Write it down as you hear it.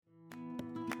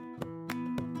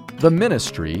The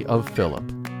ministry of Philip.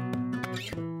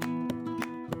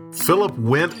 Philip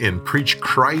went and preached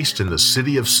Christ in the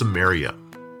city of Samaria.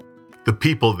 The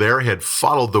people there had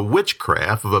followed the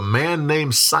witchcraft of a man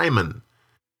named Simon.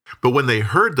 But when they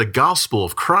heard the gospel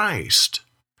of Christ,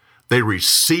 they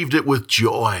received it with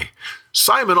joy.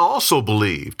 Simon also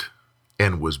believed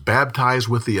and was baptized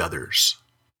with the others.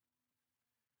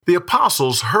 The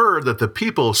apostles heard that the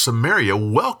people of Samaria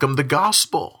welcomed the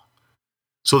gospel,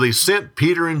 so they sent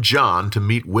Peter and John to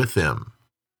meet with them.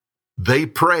 They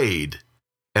prayed,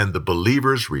 and the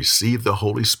believers received the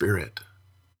Holy Spirit.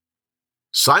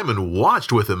 Simon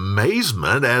watched with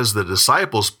amazement as the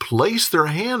disciples placed their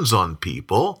hands on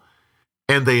people,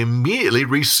 and they immediately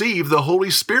received the Holy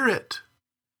Spirit.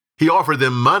 He offered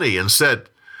them money and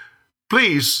said,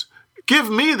 "Please,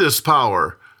 give me this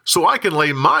power so I can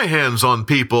lay my hands on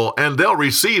people and they'll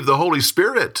receive the Holy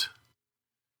Spirit."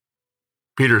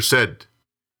 Peter said,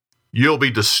 "You'll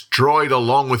be destroyed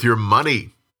along with your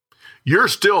money. You're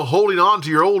still holding on to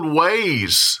your old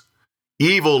ways.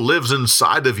 Evil lives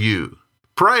inside of you.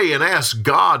 Pray and ask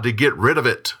God to get rid of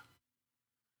it."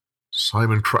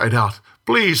 Simon cried out,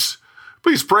 Please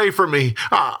pray for me.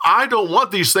 I don't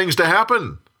want these things to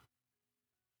happen."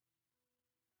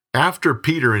 After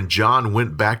Peter and John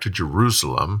went back to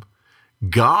Jerusalem,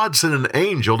 God sent an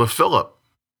angel to Philip.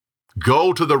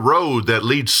 "Go to the road that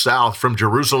leads south from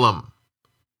Jerusalem."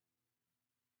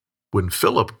 When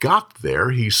Philip got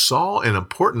there, he saw an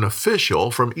important official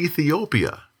from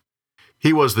Ethiopia.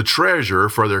 He was the treasurer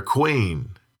for their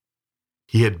queen.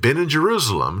 He had been in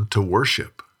Jerusalem to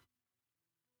worship.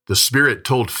 The Spirit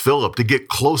told Philip to get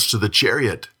close to the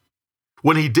chariot.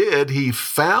 When he did, he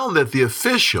found that the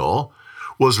official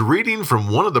was reading from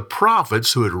one of the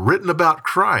prophets who had written about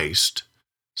Christ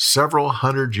several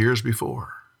hundred years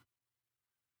before.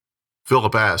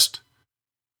 Philip asked,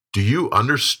 "Do you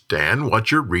understand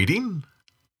what you're reading?"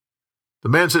 The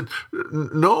man said,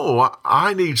 "No,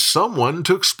 I need someone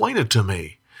to explain it to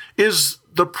me. Is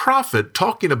the prophet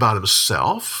talking about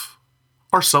himself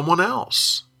or someone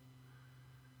else?"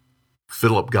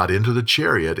 Philip got into the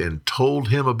chariot and told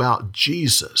him about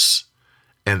Jesus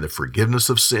and the forgiveness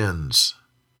of sins.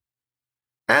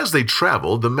 As they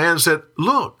traveled, the man said,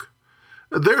 "Look,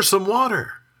 there's some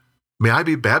water. May I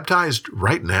be baptized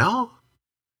right now?"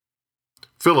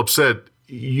 Philip said,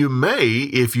 "You may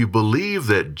if you believe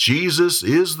that Jesus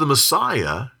is the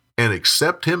Messiah and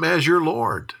accept him as your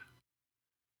Lord."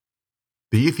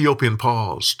 The Ethiopian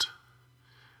paused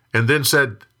and then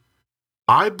said,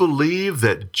 "I believe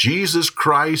that Jesus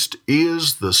Christ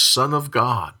is the Son of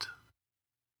God."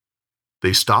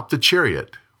 They stopped the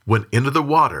chariot, went into the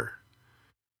water,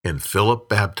 and Philip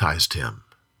baptized him.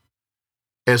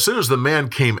 As soon as the man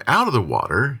came out of the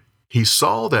water, he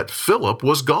saw that Philip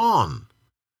was gone.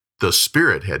 The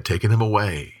Spirit had taken him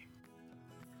away.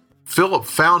 Philip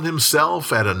found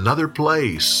himself at another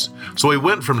place, so he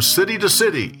went from city to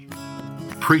city,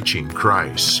 preaching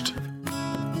Christ.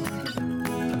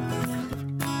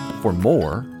 For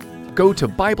more, go to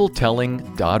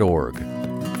BibleTelling.org.